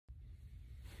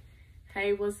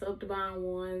Hey, what's up, Divine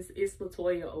Ones? It's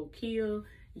Latoya O'Keel.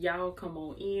 Y'all come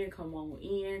on in, come on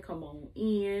in, come on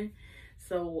in.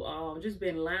 So just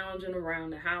been lounging around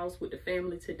the house with the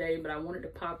family today, but I wanted to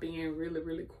pop in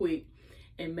really quick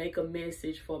and make a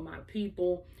message for my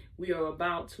people. We are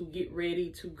about to get ready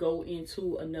to go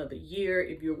into another year.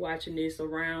 If you're watching this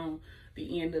around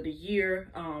the end of the year,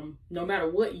 no matter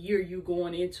what year you're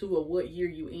going into or what year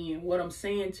you in, what I'm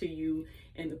saying to you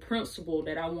and the principle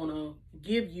that I want to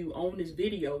give you on this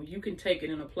video, you can take it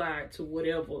and apply it to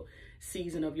whatever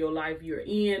season of your life you're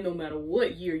in, no matter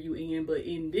what year you're in. But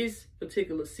in this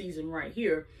particular season right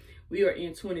here, we are in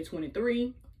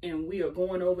 2023 and we are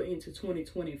going over into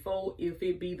 2024 if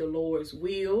it be the Lord's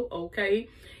will. Okay,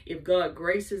 if God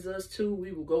graces us to,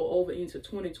 we will go over into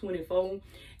 2024.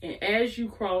 And as you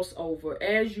cross over,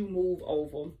 as you move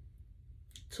over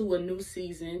to a new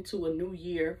season, to a new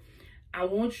year, I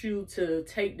want you to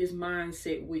take this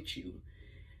mindset with you,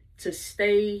 to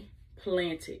stay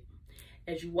planted.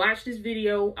 As you watch this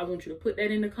video, I want you to put that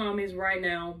in the comments right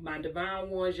now. My Divine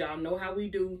Ones, y'all know how we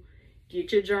do.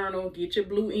 Get your journal, get your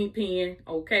blue ink pen,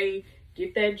 okay?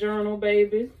 Get that journal,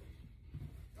 baby.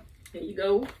 There you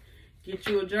go. Get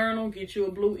you a journal, get you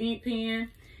a blue ink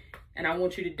pen, and I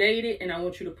want you to date it, and I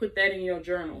want you to put that in your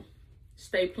journal.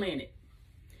 Stay planted.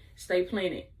 Stay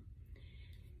planted.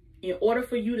 In order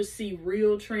for you to see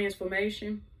real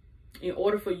transformation, in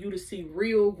order for you to see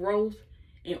real growth,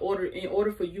 in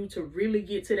order for you to really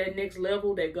get to that next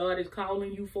level that God is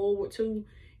calling you forward to,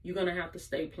 you're going to have to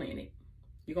stay planted.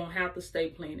 You're going to have to stay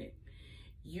planted.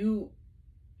 You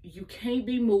can't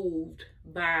be moved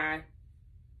by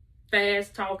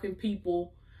fast talking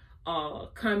people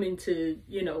coming to,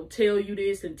 tell you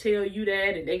this and tell you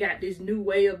that, and they got this new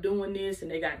way of doing this, and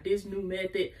they got this new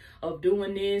method of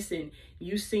doing this, and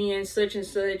you seeing such and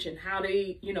such and how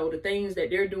they, the things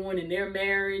that they're doing in their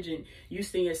marriage, and you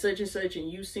seeing such and such,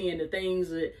 and you seeing the things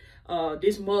that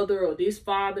this mother or this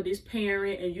father, this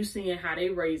parent, and you seeing how they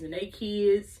raising their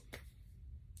kids.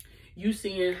 You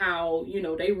seeing how,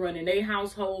 they running their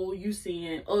household. You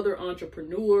seeing other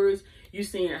entrepreneurs. You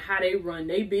seeing how they run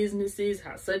their businesses,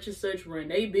 how such and such run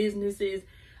their businesses.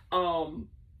 And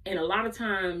a lot of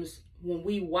times when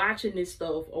we watching this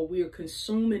stuff or we're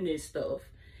consuming this stuff,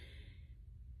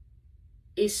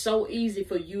 it's so easy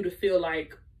for you to feel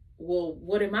like, well,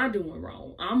 what am I doing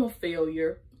wrong? I'm a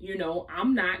failure.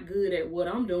 I'm not good at what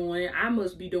I'm doing. I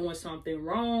must be doing something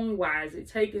wrong. Why is it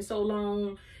taking so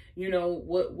long?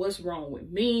 What's wrong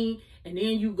with me? And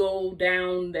then you go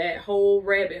down that whole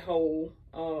rabbit hole.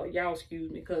 Y'all excuse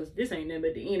me, because this ain't nothing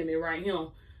but the enemy right here,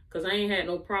 because I ain't had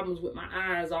no problems with my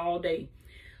eyes all day.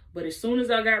 But as soon as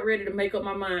I got ready to make up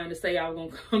my mind to say I was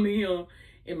gonna come in here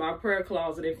in my prayer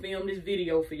closet and film this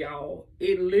video for y'all,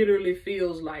 it literally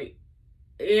feels like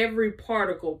every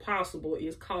particle possible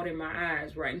is caught in my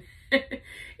eyes right now.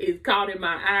 It's caught in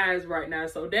my eyes right now.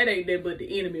 So that ain't nothing but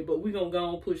the enemy, but we're gonna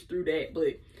go and push through that.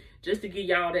 But just to give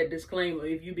y'all that disclaimer,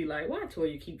 if you be like, why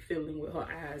Toya keep fiddling with her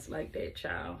eyes like that,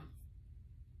 child?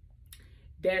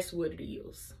 That's what it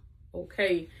is.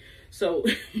 Okay. So,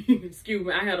 excuse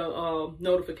me, I had a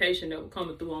notification that was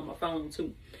coming through on my phone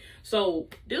too. So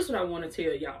this is what I want to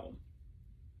tell y'all.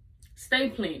 Stay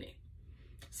planted.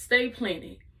 Stay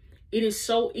planted. It is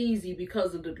so easy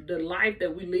because of the life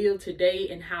that we live today,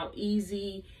 and how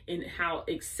easy and how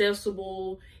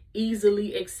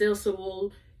easily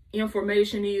accessible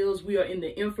information is. We are in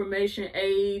the information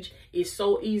age. It's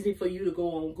so easy for you to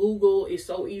go on Google. It's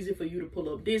so easy for you to pull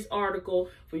up this article,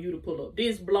 for you to pull up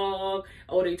this blog.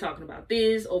 Oh, they talking about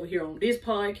this over here on this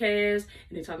podcast,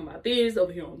 and they talking about this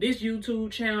over here on this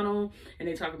YouTube channel, and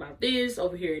they talking about this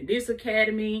over here in this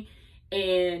academy.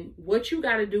 And what you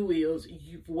got to do is,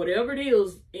 whatever it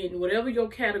is, in whatever your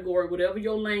category, whatever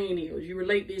your lane is, you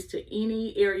relate this to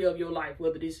any area of your life,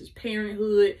 whether this is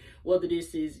parenthood, whether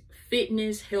this is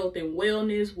fitness, health and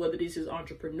wellness, whether this is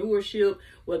entrepreneurship,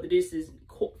 whether this is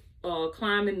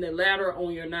climbing the ladder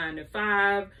on your 9 to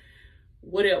 5,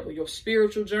 whatever, your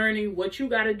spiritual journey. What you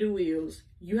got to do is,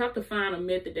 you have to find a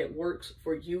method that works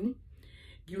for you.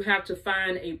 You have to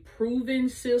find a proven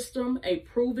system, a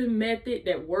proven method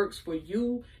that works for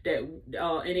you, and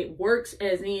it works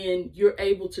as in you're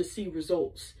able to see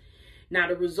results. Now,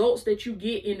 the results that you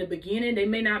get in the beginning, they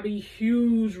may not be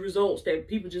huge results that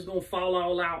people just gonna fall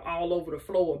all over the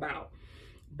floor about.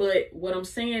 But what I'm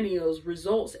saying is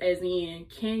results as in,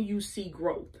 can you see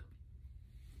growth?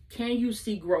 Can you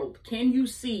see growth? Can you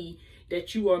see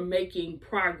that you are making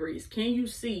progress? Can you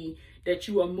see that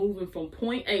you are moving from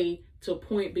point A to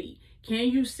point B? Can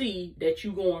you see that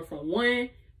you're going from 1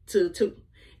 to 2,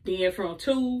 then from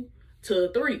 2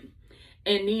 to 3?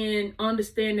 And then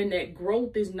understanding that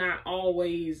growth is not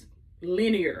always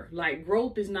linear. Like,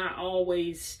 growth is not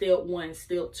always step 1,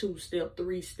 step 2, step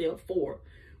 3, step 4.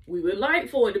 We would like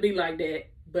for it to be like that,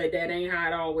 but that ain't how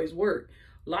it always works.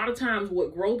 A lot of times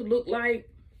what growth look like,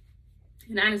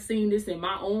 and I done seen this in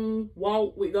my own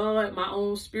walk with God, my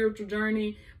own spiritual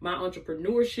journey, my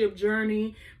entrepreneurship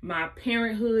journey, my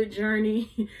parenthood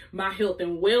journey, my health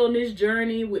and wellness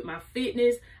journey with my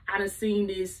fitness. I done seen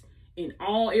this in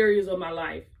all areas of my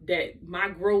life, that my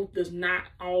growth does not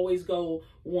always go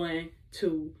 1,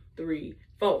 2, 3,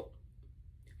 4.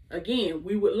 Again,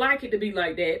 we would like it to be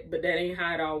like that, but that ain't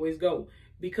how it always go.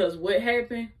 Because what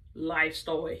happened? Life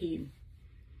started hitting.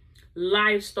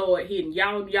 Life started hitting.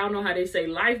 Y'all know how they say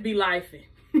life be lifing.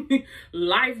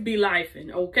 Life be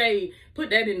lifing. Okay, put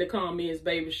that in the comments,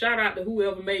 baby. Shout out to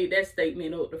whoever made that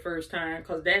statement up the first time,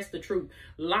 because that's the truth.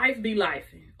 Life be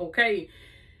lifing. Okay,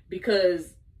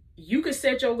 because you could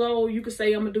set your goal. You could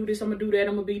say, I'm gonna do this, I'm gonna do that,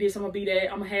 I'm gonna be this, I'm gonna be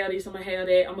that, I'm gonna have this, I'm gonna have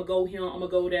that, I'm gonna go here, I'm gonna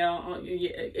go down,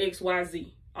 X, Y,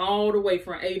 Z, all the way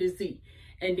from A to Z.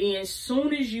 And then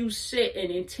soon as you set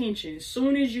an intention,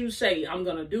 soon as you say, I'm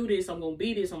going to do this, I'm going to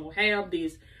be this, I'm going to have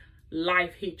this,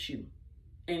 life hits you.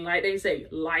 And like they say,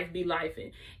 life be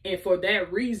lifing. And for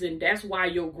that reason, that's why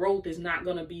your growth is not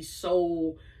going to be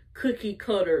so cookie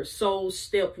cutter, so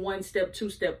step 1, step 2,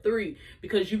 step 3,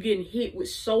 because you're getting hit with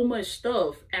so much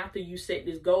stuff after you set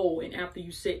this goal and after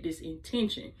you set this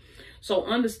intention. So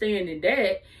understanding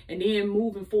that, and then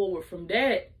moving forward from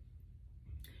that,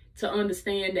 to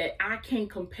understand that I can't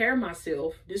compare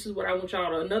myself. This is what I want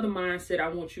y'all to, another mindset I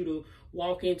want you to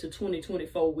walk into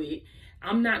 2024 with.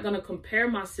 I'm not going to compare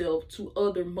myself to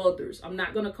other mothers. I'm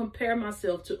not going to compare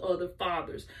myself to other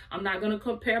fathers. I'm not going to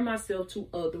compare myself to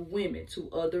other women, to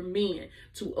other men,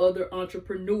 to other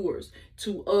entrepreneurs,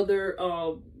 to other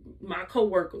my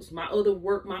co-workers, my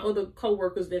other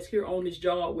co-workers that's here on this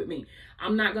job with me.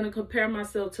 I'm not going to compare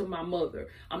myself to my mother.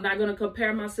 I'm not going to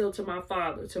compare myself to my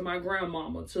father, to my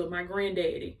grandmama, to my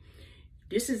granddaddy.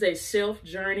 This is a self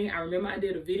journey. I remember I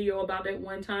did a video about that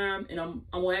one time, and I'm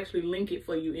going to actually link it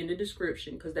for you in the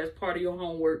description, because that's part of your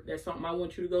homework. That's something I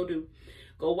want you to go do.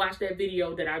 Go watch that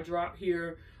video that I dropped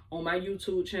here on my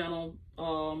YouTube channel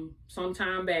some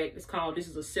time back. It's called This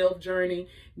is a Self Journey,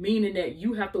 meaning that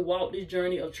you have to walk this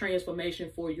journey of transformation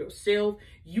for yourself.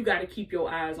 You got to keep your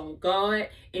eyes on God,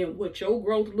 and what your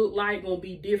growth look like going to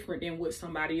be different than what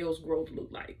somebody else's growth look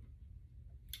like.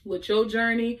 What your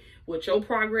journey, what your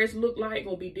progress look like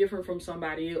gonna be different from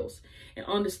somebody else. And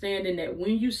understanding that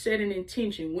when you set an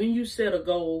intention, when you set a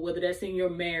goal, whether that's in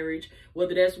your marriage,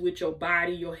 whether that's with your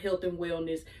body, your health and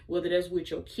wellness, whether that's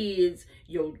with your kids,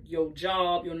 your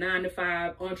job, your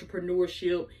 9-to-5,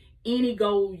 entrepreneurship, any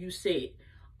goal you set,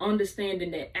 understanding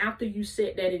that after you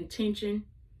set that intention,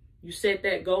 you set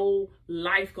that goal,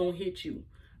 life gonna hit you.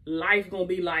 Life gonna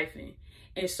be lifing.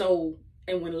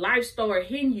 And when life start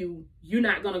hitting you, you're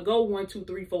not going to go 1, 2,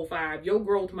 3, 4, 5. Your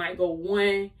growth might go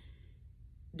 1.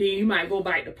 Then you might go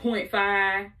back to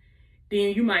 0.5.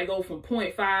 Then you might go from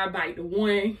 0.5 back to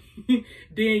 1. Then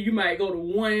you might go to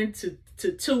 1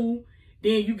 to 2.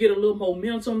 Then you get a little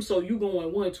momentum. So you're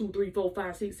going 1, 2, 3, 4,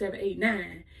 5, 6, 7, 8,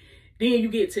 9. Then you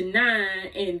get to 9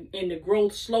 and the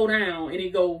growth slow down and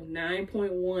it go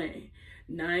 9.1,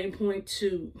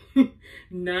 9.2,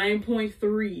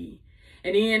 9.3.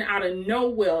 And then out of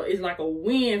nowhere, it's like a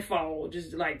windfall,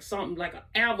 just like something like an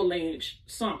avalanche,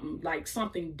 something like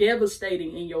something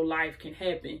devastating in your life can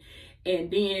happen.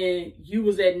 And then you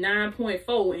was at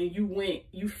 9.4 and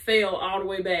you fell all the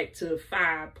way back to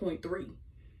 5.3.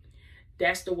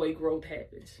 That's the way growth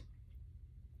happens.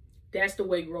 That's the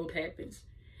way growth happens.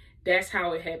 That's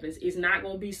how it happens. It's not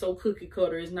going to be so cookie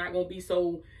cutter. It's not going to be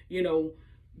so,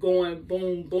 going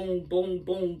boom, boom, boom,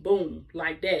 boom, boom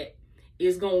like that.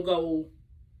 It's going to go,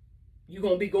 you're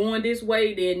going to be going this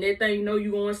way, then that thing you're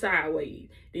going sideways.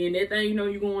 Then that thing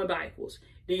you're going backwards.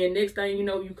 Then next thing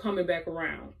you coming back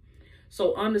around.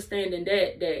 So understanding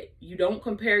that you don't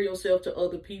compare yourself to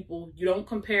other people. You don't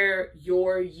compare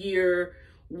your year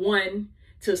 1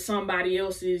 to somebody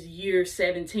else's year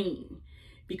 17.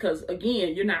 Because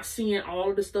again, you're not seeing all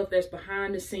of the stuff that's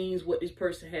behind the scenes, what this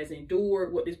person has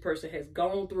endured, what this person has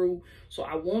gone through. So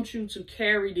I want you to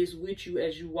carry this with you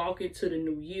as you walk into the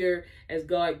new year, as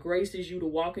God graces you to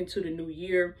walk into the new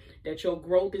year, that your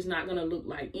growth is not going to look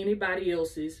like anybody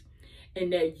else's,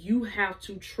 and that you have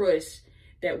to trust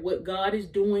that what God is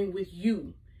doing with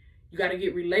you, you got to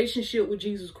get relationship with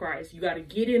Jesus Christ. You got to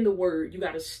get in the word. You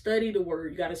got to study the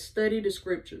word. You got to study the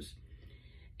scriptures.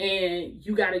 And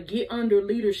you got to get under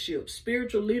leadership.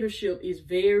 Spiritual leadership is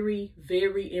very,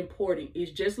 very important.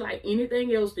 It's just like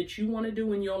anything else that you want to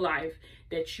do in your life,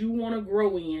 that you want to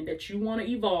grow in, that you want to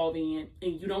evolve in,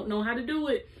 and you don't know how to do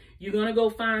it. You're going to go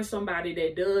find somebody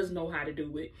that does know how to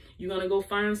do it. You're going to go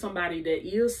find somebody that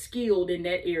is skilled in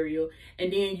that area.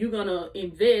 And then you're going to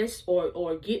invest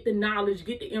or get the knowledge,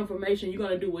 get the information. You're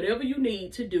going to do whatever you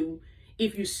need to do.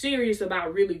 If you're serious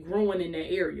about really growing in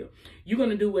that area, you're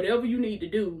going to do whatever you need to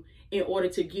do in order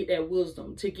to get that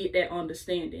wisdom, to get that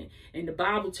understanding. And the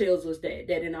Bible tells us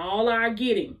that in all our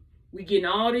getting, we getting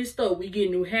all this stuff. We get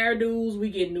new hairdos,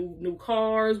 we get new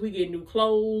cars, we get new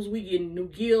clothes, we get new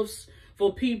gifts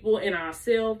for people and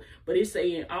ourselves. But it's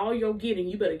saying all you're getting,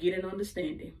 you better get an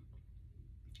understanding.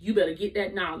 You better get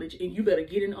that knowledge and you better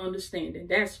get an understanding.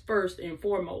 That's first and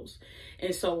foremost.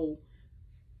 And so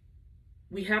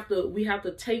we have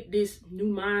to take this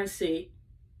new mindset,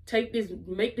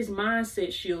 make this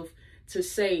mindset shift to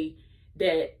say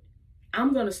that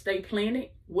I'm going to stay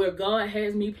planted where God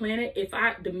has me planted.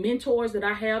 The mentors that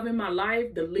I have in my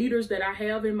life, the leaders that I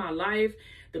have in my life,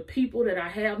 the people that I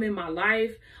have in my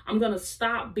life, I'm going to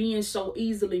stop being so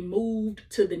easily moved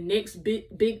to the next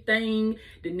big thing,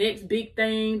 the next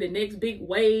big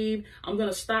wave. I'm going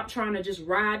to stop trying to just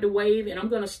ride the wave, and I'm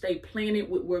going to stay planted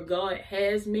with where God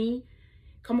has me.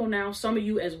 Come on now, some of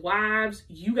you as wives,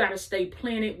 you got to stay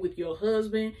planted with your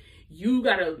husband. You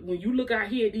got to, when you look out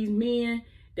here at these men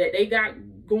that they got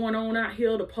going on out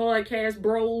here, the podcast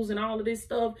bros and all of this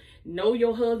stuff, know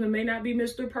your husband may not be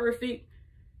Mr. Perfect.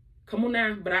 Come on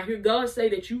now, but I hear God say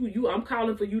that I'm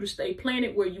calling for you to stay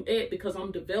planted where you at, because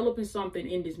I'm developing something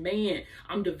in this man.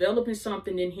 I'm developing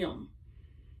something in him.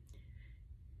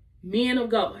 Men of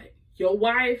God. Your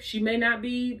wife, she may not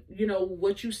be,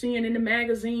 what you seeing in the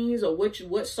magazines or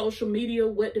what social media,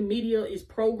 what the media is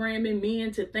programming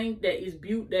men to think that is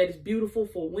beautiful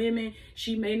for women.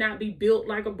 She may not be built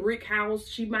like a brick house.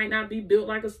 She might not be built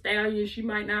like a stallion. She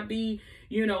might not be,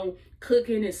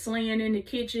 cooking and slaying in the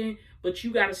kitchen. But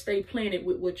you got to stay planted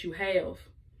with what you have.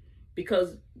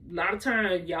 Because a lot of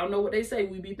times, y'all know what they say,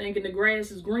 we be thinking the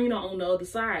grass is greener on the other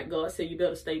side. God said you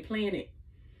better stay planted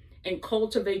and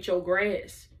cultivate your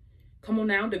grass. Come on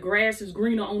now, the grass is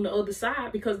greener on the other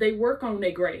side because they work on their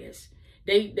grass.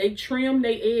 They trim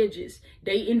their edges.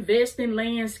 They invest in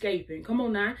landscaping. Come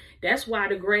on now. That's why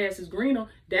the grass is greener.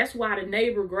 That's why the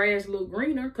neighbor grass look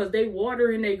greener, because they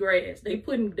water in their grass. They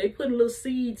putting little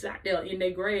seeds out there in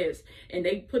their grass, and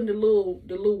they putting the little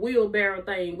wheelbarrow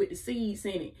thing with the seeds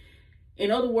in it. In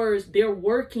other words, they're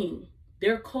working.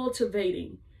 They're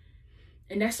cultivating.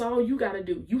 And that's all you got to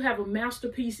do. You have a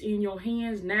masterpiece in your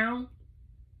hands now.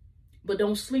 But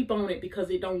don't sleep on it because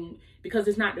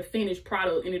it's not the finished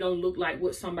product and it don't look like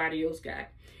what somebody else got.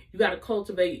 You got to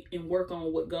cultivate and work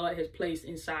on what God has placed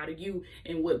inside of you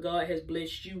and what God has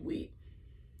blessed you with.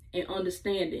 And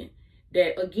understanding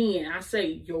that, again, I say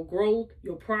your growth,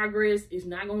 your progress is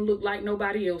not going to look like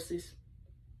nobody else's.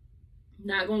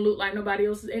 Not going to look like nobody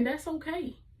else's. And that's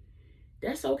okay.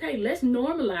 That's okay. Let's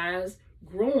normalize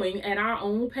growing at our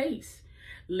own pace.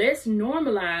 Let's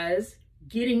normalize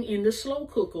getting in the slow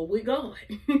cooker with God.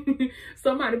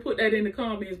 Somebody put that in the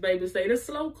comments, baby. Say the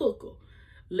slow cooker.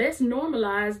 Let's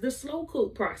normalize the slow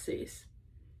cook process.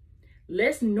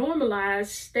 Let's normalize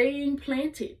staying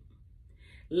planted.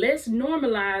 Let's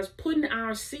normalize putting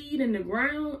our seed in the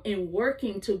ground and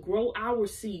working to grow our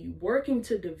seed, working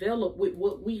to develop with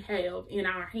what we have in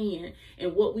our hand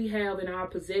and what we have in our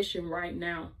possession right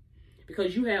now.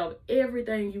 Because you have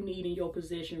everything you need in your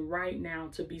possession right now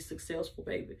to be successful,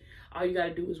 baby. All you got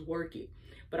to do is work it.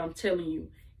 But I'm telling you,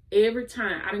 every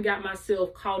time, I done got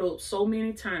myself caught up so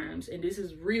many times, and this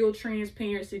is real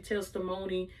transparency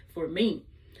testimony for me.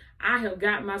 I have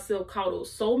got myself caught up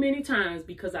so many times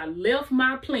because I left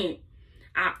my plant.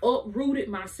 I uprooted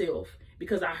myself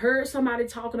because I heard somebody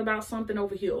talking about something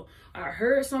over here. I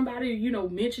heard somebody,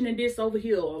 mentioning this over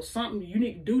here, or something. You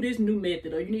need to do this new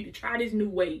method, or you need to try this new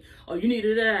way, or you need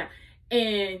to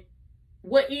And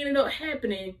what ended up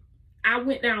happening, I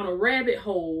went down a rabbit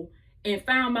hole and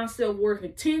found myself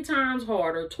working 10 times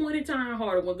harder, 20 times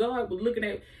harder, when God was looking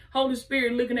at, Holy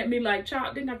Spirit looking at me like,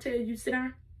 child, didn't I tell you sit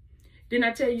down? Didn't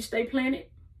I tell you stay planted?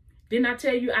 Didn't I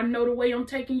tell you I know the way I'm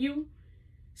taking you?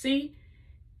 See?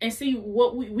 And see,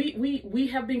 what we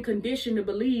have been conditioned to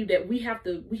believe that we have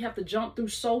to jump through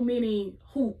so many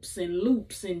hoops and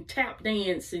loops and tap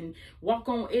dance and walk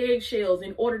on eggshells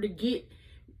in order to get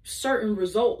certain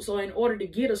results or in order to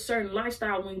get a certain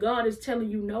lifestyle, when God is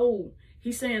telling you no.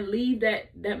 He's saying leave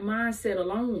that mindset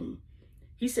alone.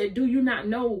 He said, do you not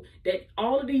know that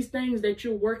all of these things that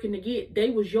you're working to get,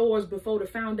 they was yours before the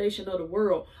foundation of the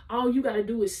world? All you got to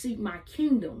do is seek my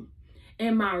kingdom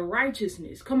and my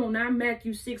righteousness. Come on now,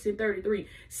 Matthew 6:33.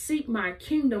 Seek my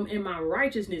kingdom and my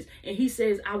righteousness. And he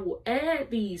says, I will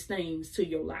add these things to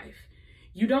your life.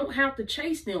 You don't have to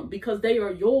chase them because they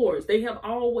are yours. They have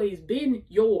always been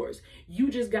yours. You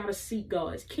just got to seek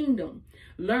God's kingdom.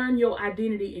 Learn your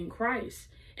identity in Christ.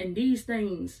 And these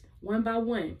things, one by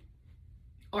one,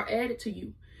 are added to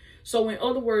you. So in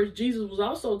other words, Jesus was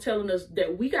also telling us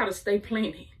that we got to stay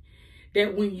planted.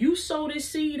 That when you sow this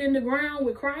seed in the ground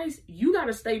with Christ, you got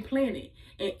to stay planted.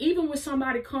 And even when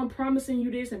somebody come promising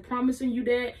you this and promising you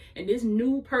that, and this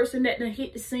new person that done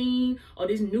hit the scene, or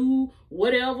this new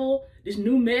whatever, this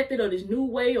new method or this new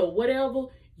way or whatever,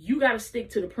 you got to stick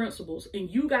to the principles. And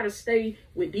you got to stay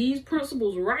with these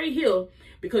principles right here,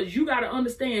 because you got to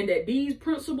understand that these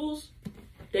principles,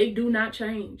 they do not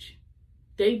change.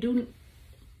 They do.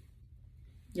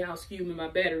 Y'all excuse me, my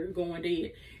battery going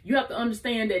dead. You have to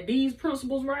understand that these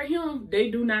principles right here, they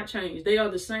do not change. They are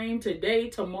the same today,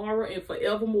 tomorrow, and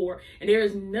forevermore. And there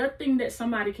is nothing that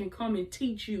somebody can come and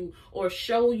teach you or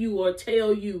show you or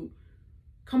tell you,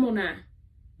 come on now,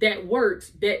 that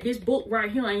works, that this book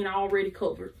right here ain't already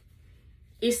covered.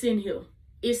 It's in here.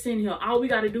 It's in here. All we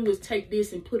got to do is take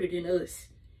this and put it in us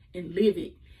and live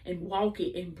it and walk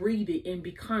it and breathe it and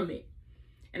become it.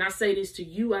 And I say this to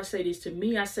you, I say this to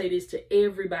me, I say this to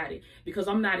everybody, because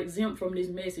I'm not exempt from this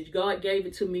message. God gave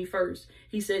it to me first.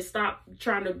 He said, stop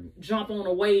trying to jump on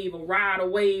a wave or ride a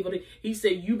wave. He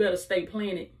said, you better stay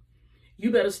planted.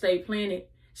 You better stay planted.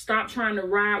 Stop trying to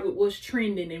ride with what's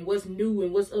trending and what's new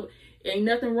and what's up. Ain't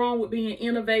nothing wrong with being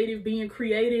innovative, being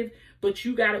creative, but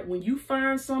you got it. When you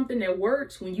find something that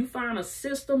works, when you find a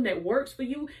system that works for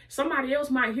you, somebody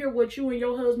else might hear what you and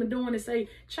your husband doing and say,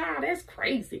 child, that's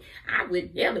crazy. I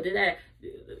would never do that.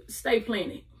 Stay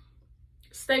planted.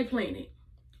 Stay planted.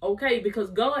 Okay,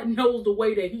 because God knows the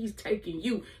way that he's taking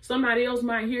you. Somebody else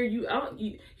might hear you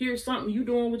hear something you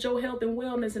doing with your health and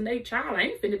wellness, and they, child, I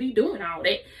ain't finna be doing all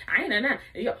that. I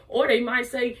ain't. Or they might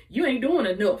say, you ain't doing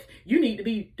enough. You need to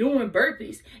be doing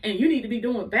burpees, and you need to be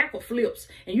doing backward flips,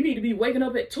 and you need to be waking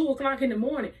up at 2 o'clock in the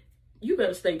morning. You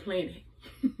better stay planted.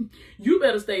 You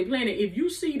better stay planted. If you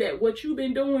see that what you've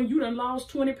been doing, you done lost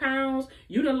 20 pounds,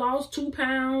 you done lost 2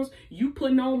 pounds, you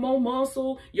putting on more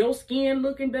muscle, your skin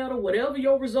looking better, whatever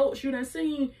your results you done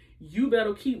seen, you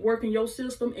better keep working your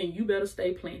system, and you better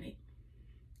stay planted.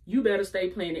 You better stay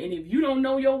planted. And if you don't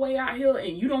know your way out here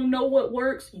and you don't know what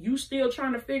works, you still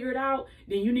trying to figure it out,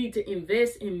 then you need to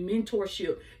invest in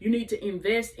mentorship. You need to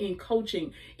invest in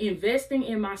coaching. Investing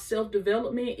in my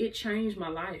self-development, it changed my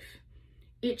life.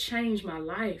 It changed my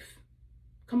life.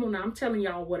 Come on now, I'm telling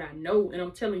y'all what I know, and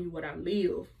I'm telling you what I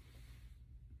live.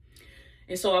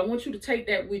 And so I want you to take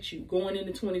that with you going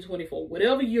into 2024,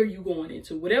 whatever year you going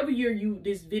into, whatever year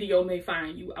this video may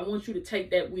find you. I want you to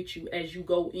take that with you as you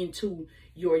go into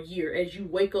your year, as you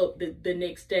wake up the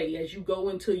next day, as you go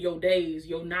into your days,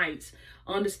 your nights.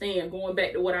 Understand, going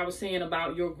back to what I was saying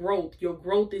about your growth. Your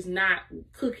growth is not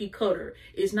cookie cutter.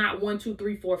 It's not 1, 2,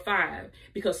 3, 4, 5.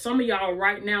 Because some of y'all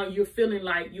right now, you're feeling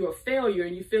like you're a failure,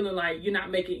 and you're feeling like you're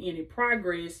not making any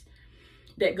progress,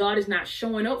 that God is not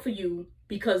showing up for you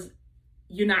because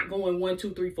you're not going 1,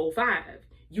 2, 3, 4, 5.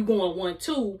 You going 1,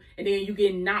 2, and then you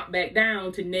get knocked back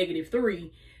down to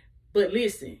 -3. But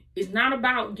listen, it's not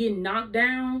about getting knocked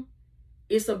down.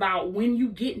 It's about when you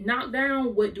get knocked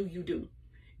down, what do you do?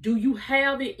 Do you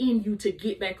have it in you to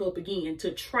get back up again,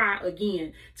 to try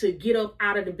again, to get up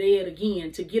out of the bed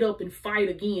again, to get up and fight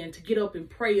again, to get up and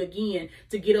pray again,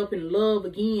 to get up and love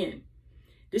again?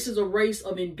 This is a race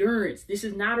of endurance. This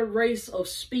is not a race of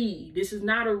speed. This is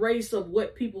not a race of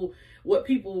what people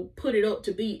put it up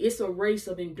to be. It's a race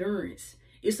of endurance.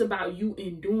 It's about you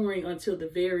enduring until the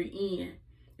very end.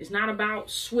 It's not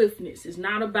about swiftness. It's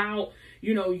not about,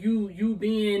 you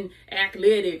being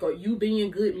athletic, or you being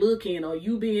good looking, or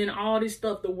you being all this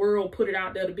stuff the world put it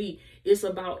out there to be. It's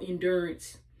about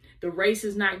endurance. The race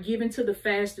is not given to the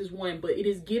fastest one, but it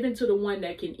is given to the one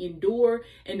that can endure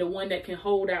and the one that can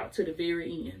hold out to the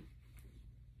very end.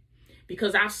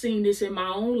 Because I've seen this in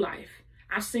my own life.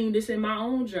 I've seen this in my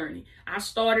own journey. I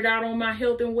started out on my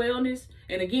health and wellness.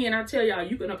 And again, I tell y'all,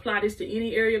 you can apply this to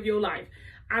any area of your life.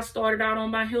 I started out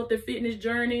on my health and fitness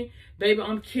journey. Baby,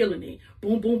 I'm killing it.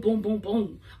 Boom, boom, boom, boom,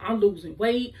 boom. I'm losing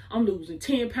weight. I'm losing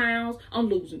 10 pounds. I'm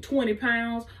losing 20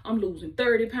 pounds. I'm losing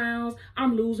 30 pounds.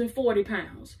 I'm losing 40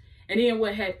 pounds. And then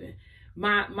what happened?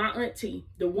 My auntie,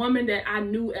 the woman that I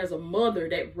knew as a mother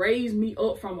that raised me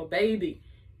up from a baby,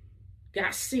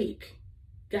 got sick,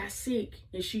 and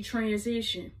she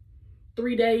transitioned.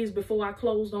 3 days before I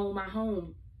closed on my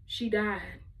home, she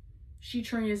died. She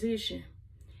transitioned.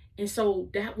 And so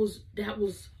that was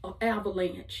an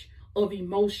avalanche of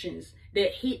emotions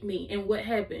that hit me. And what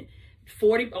happened?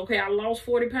 I lost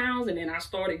 40 pounds, and then I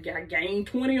gained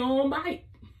 20 on bike.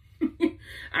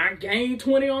 I gained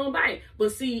 20 on bike.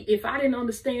 But see, if I didn't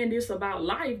understand this about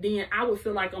life, then I would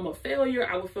feel like I'm a failure.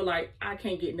 I would feel like I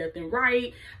can't get nothing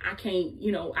right. I'm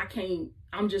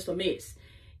just a mess.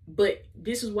 But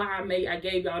this is why I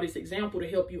gave y'all this example to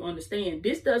help you understand.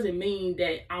 This doesn't mean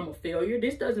that I'm a failure.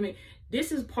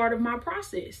 This is part of my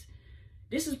process.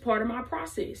 This is part of my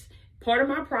process. Part of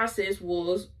my process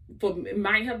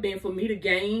might have been for me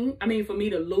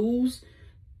to lose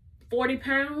 40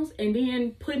 pounds and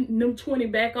then putting them 20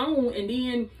 back on, and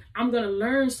then I'm going to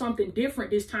learn something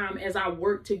different this time as I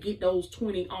work to get those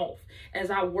 20 off,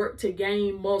 as I work to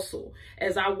gain muscle,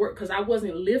 because I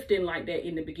wasn't lifting like that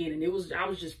in the beginning. I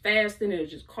was just fasting, it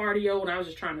was just cardio, and I was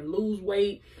just trying to lose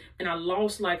weight, and I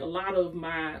lost like a lot of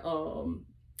my,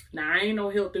 now I ain't no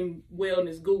health and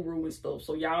wellness guru and stuff,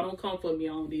 so y'all don't come for me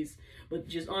on this, but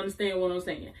just understand what I'm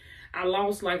saying. I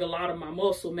lost like a lot of my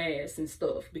muscle mass and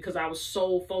stuff because I was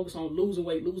so focused on losing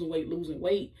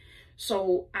weight.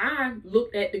 So I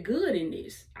looked at the good in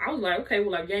this. I was like, okay,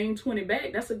 well, I gained 20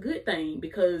 back. That's a good thing,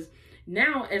 because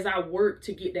now as I work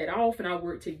to get that off and I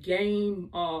work to gain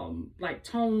like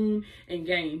tone and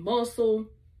gain muscle,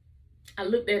 I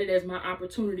looked at it as my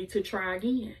opportunity to try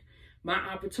again, my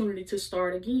opportunity to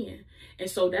start again. And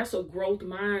so that's a growth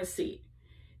mindset.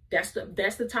 That's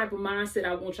the type of mindset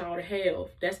I want y'all to have.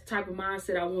 That's the type of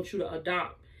mindset I want you to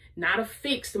adopt. Not a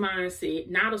fixed mindset,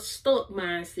 not a stuck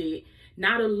mindset,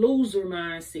 not a loser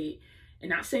mindset. And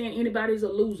not saying anybody's a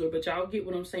loser, but y'all get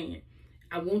what I'm saying.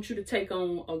 I want you to take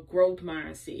on a growth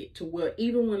mindset to where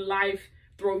even when life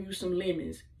throw you some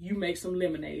lemons, you make some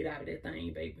lemonade out of that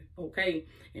thing, baby. Okay?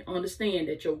 And understand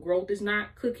that your growth is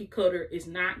not cookie cutter. It's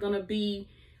not going to be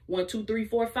 1, 2, 3,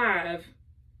 4, 5.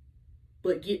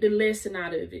 But get the lesson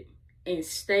out of it and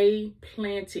stay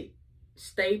planted.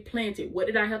 Stay planted. What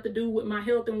did I have to do with my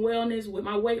health and wellness, with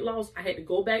my weight loss? I had to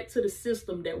go back to the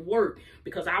system that worked,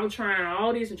 because I was trying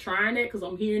all this and trying that, because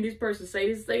I'm hearing this person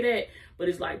say this, say that. But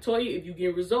it's like, Toya, if you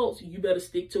get results, you better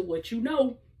stick to what you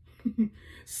know.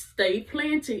 Stay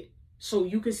planted so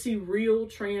you can see real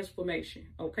transformation.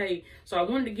 Okay, so I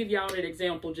wanted to give y'all that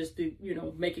example just to,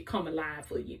 make it come alive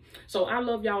for you. So I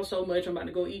love y'all so much. I'm about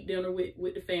to go eat dinner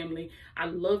with the family. I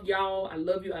love y'all. I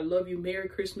love you. I love you. Merry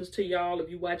Christmas to y'all if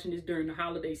you're watching this during the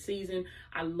holiday season.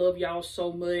 I love y'all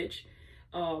so much.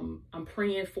 I'm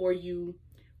praying for you.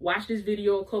 Watch this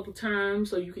video a couple times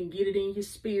so you can get it in your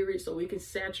spirit, so it can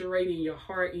saturate in your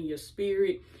heart and your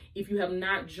spirit. If you have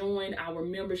not joined our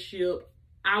membership,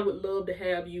 I would love to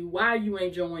have you. Why you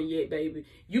ain't joined yet, baby?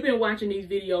 You've been watching these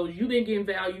videos. You've been getting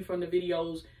value from the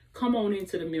videos. Come on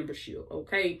into the membership,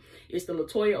 okay? It's the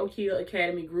Latoya Okia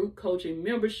Academy Group Coaching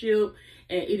Membership,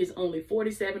 and it is only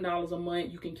 $47 a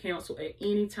month. You can cancel at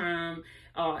any time.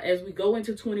 As we go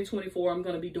into 2024, I'm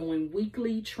going to be doing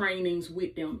weekly trainings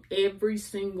with them every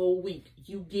single week.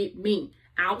 You get me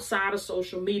outside of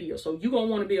social media, so you're going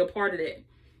to want to be a part of that.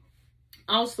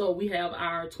 Also, we have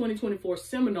our 2024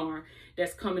 seminar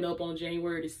that's coming up on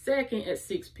January the 2nd at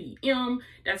 6 p.m.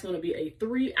 That's going to be a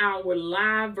 3-hour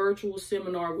live virtual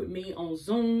seminar with me on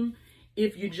Zoom.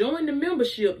 If you join the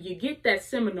membership, you get that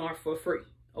seminar for free.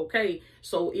 Okay,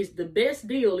 so it's the best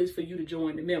deal is for you to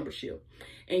join the membership.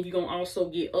 And you're going to also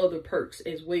get other perks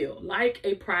as well, like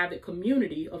a private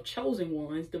community of chosen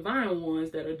ones, divine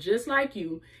ones that are just like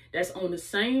you, that's on the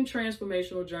same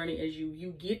transformational journey as you.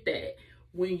 You get that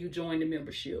when you join the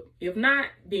membership. If not,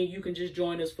 then you can just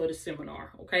join us for the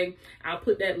seminar, okay? I'll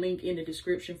put that link in the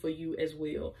description for you as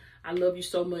well. I love you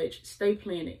so much. Stay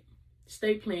planted.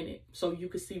 Stay planted so you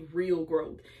can see real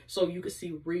growth, so you can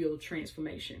see real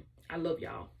transformation. I love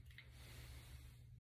y'all.